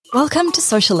Welcome to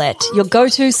Socialette, your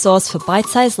go-to source for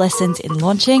bite-sized lessons in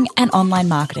launching and online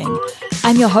marketing.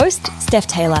 I'm your host, Steph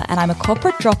Taylor, and I'm a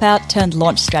corporate dropout turned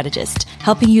launch strategist,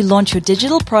 helping you launch your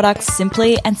digital products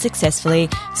simply and successfully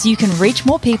so you can reach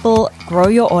more people, grow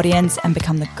your audience, and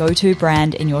become the go-to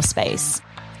brand in your space.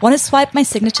 Want to swipe my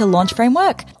signature launch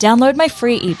framework? Download my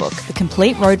free ebook, The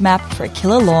Complete Roadmap for a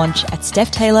Killer Launch at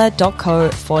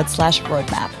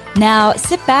stephtaylor.co/roadmap. Now,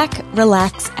 sit back,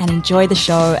 relax, and enjoy the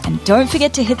show. And don't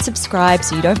forget to hit subscribe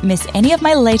so you don't miss any of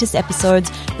my latest episodes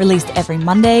released every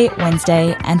Monday,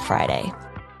 Wednesday, and Friday.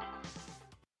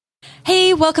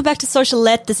 Hey, welcome back to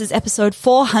Socialette. This is episode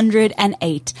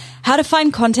 408. How to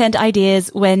find content ideas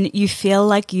when you feel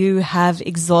like you have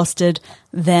exhausted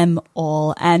them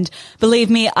all. And believe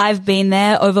me, I've been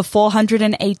there. Over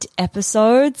 408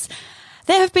 episodes.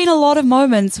 There have been a lot of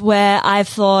moments where I've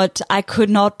thought I could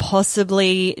not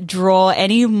possibly draw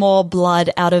any more blood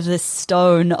out of this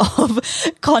stone of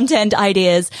content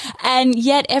ideas. And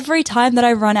yet every time that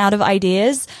I run out of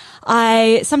ideas,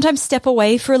 I sometimes step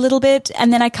away for a little bit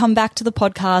and then I come back to the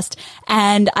podcast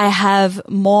and I have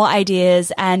more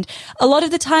ideas. And a lot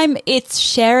of the time it's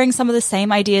sharing some of the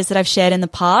same ideas that I've shared in the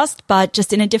past, but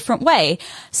just in a different way.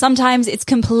 Sometimes it's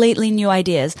completely new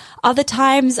ideas. Other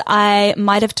times I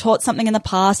might have taught something in the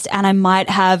past and I might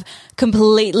have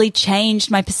completely changed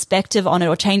my perspective on it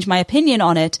or changed my opinion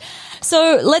on it.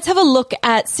 So let's have a look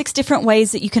at 6 different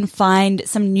ways that you can find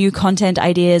some new content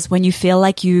ideas when you feel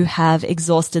like you have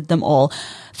exhausted them all.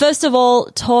 First of all,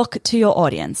 talk to your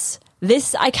audience.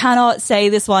 This, I cannot say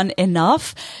this one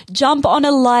enough. Jump on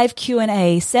a live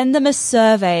Q&A, send them a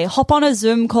survey, hop on a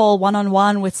Zoom call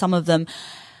one-on-one with some of them.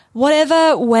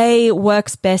 Whatever way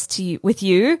works best with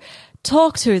you,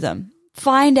 talk to them.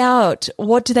 Find out,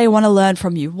 what do they want to learn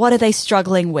from you? What are they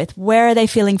struggling with? Where are they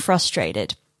feeling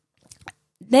frustrated?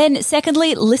 Then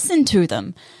secondly, listen to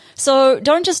them. So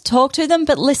don't just talk to them,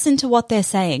 but listen to what they're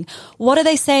saying. What are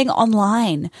they saying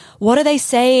online? What are they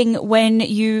saying when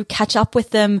you catch up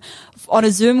with them on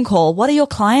a Zoom call? What are your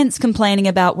clients complaining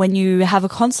about when you have a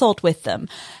consult with them?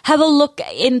 Have a look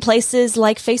in places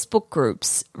like Facebook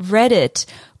groups, Reddit,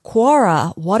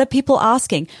 Quora. What are people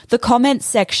asking? The comment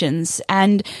sections.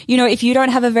 And, if you don't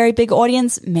have a very big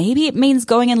audience, maybe it means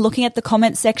going and looking at the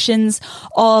comment sections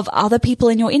of other people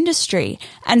in your industry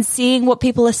and seeing what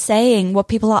people are saying, what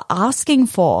people are asking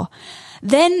for.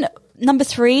 Then number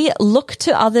 3, look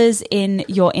to others in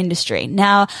your industry.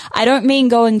 Now, I don't mean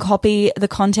go and copy the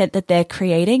content that they're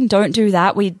creating. Don't do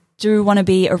that. We do want to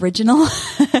be original,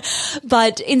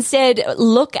 but instead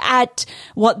look at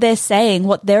what they're saying,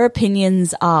 what their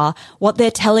opinions are, what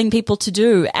they're telling people to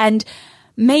do. And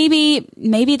maybe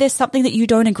there's something that you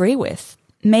don't agree with.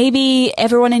 Maybe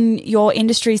everyone in your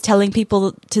industry is telling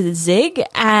people to zig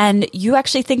and you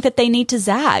actually think that they need to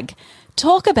zag.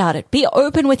 Talk about it. Be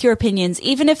open with your opinions,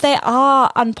 even if they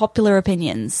are unpopular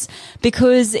opinions,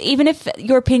 because even if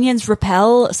your opinions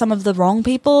repel some of the wrong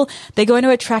people, they're going to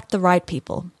attract the right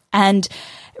people. And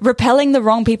repelling the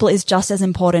wrong people is just as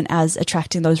important as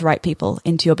attracting those right people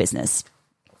into your business.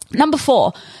 Number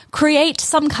 4, create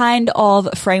some kind of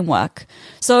framework.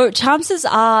 So chances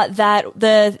are that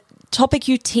the topic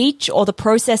you teach or the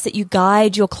process that you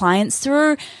guide your clients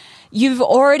through, you've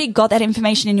already got that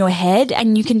information in your head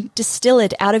and you can distill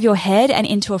it out of your head and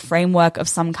into a framework of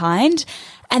some kind.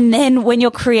 And then when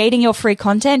you're creating your free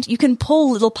content, you can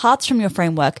pull little parts from your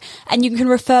framework and you can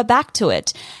refer back to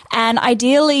it. And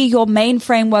ideally, your main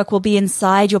framework will be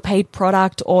inside your paid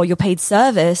product or your paid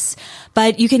service,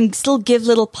 but you can still give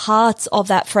little parts of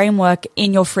that framework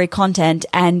in your free content,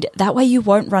 and that way you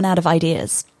won't run out of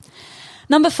ideas.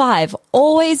 Number 5,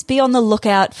 always be on the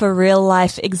lookout for real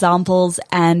life examples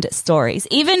and stories.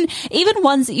 Even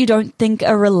ones that you don't think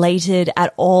are related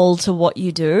at all to what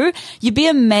you do. You'd be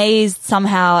amazed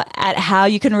somehow at how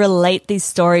you can relate these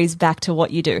stories back to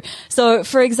what you do. So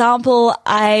for example,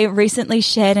 I recently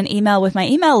shared an email with my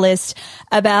email list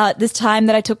about this time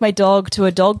that I took my dog to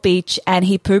a dog beach and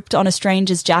he pooped on a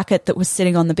stranger's jacket that was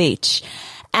sitting on the beach.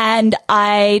 And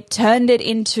I turned it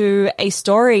into a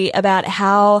story about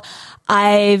how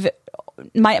my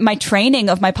training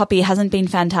of my puppy hasn't been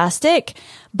fantastic,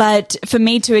 but for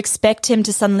me to expect him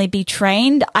to suddenly be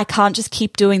trained, I can't just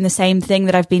keep doing the same thing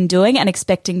that I've been doing and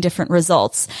expecting different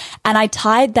results. And I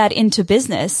tied that into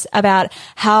business about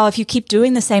how if you keep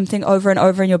doing the same thing over and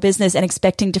over in your business and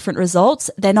expecting different results,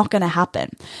 they're not going to happen.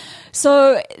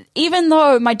 So even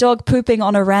though my dog pooping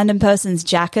on a random person's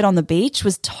jacket on the beach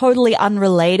was totally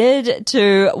unrelated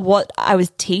to what I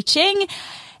was teaching,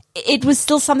 it was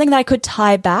still something that I could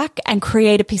tie back and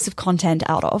create a piece of content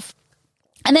out of.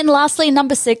 And then lastly,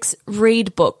 number 6,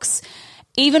 read books.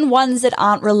 Even ones that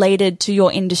aren't related to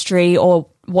your industry or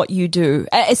what you do,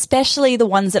 especially the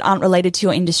ones that aren't related to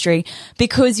your industry,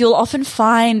 because you'll often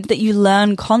find that you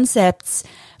learn concepts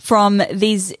from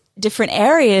these different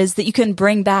areas that you can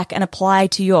bring back and apply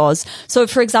to yours. So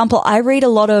for example, I read a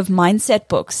lot of mindset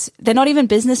books. They're not even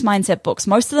business mindset books.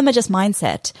 Most of them are just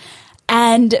mindset.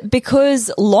 And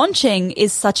because launching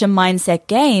is such a mindset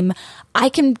game, I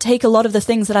can take a lot of the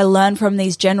things that I learn from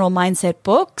these general mindset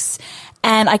books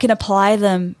and I can apply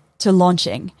them to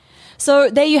launching.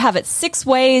 So there you have it. 6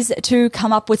 ways to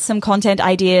come up with some content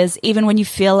ideas, even when you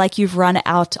feel like you've run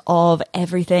out of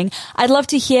everything. I'd love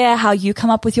to hear how you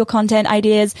come up with your content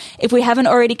ideas. If we haven't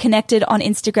already connected on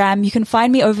Instagram, you can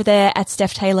find me over there at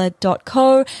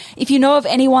stephtaylor.co. If you know of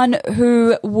anyone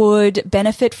who would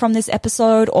benefit from this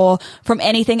episode or from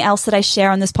anything else that I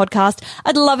share on this podcast,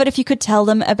 I'd love it if you could tell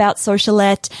them about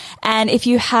Socialette. And if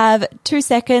you have 2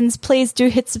 seconds, please do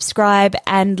hit subscribe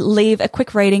and leave a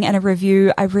quick rating and a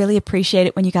review. I really appreciate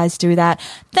it when you guys do that.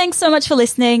 Thanks so much for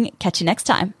listening. Catch you next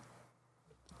time.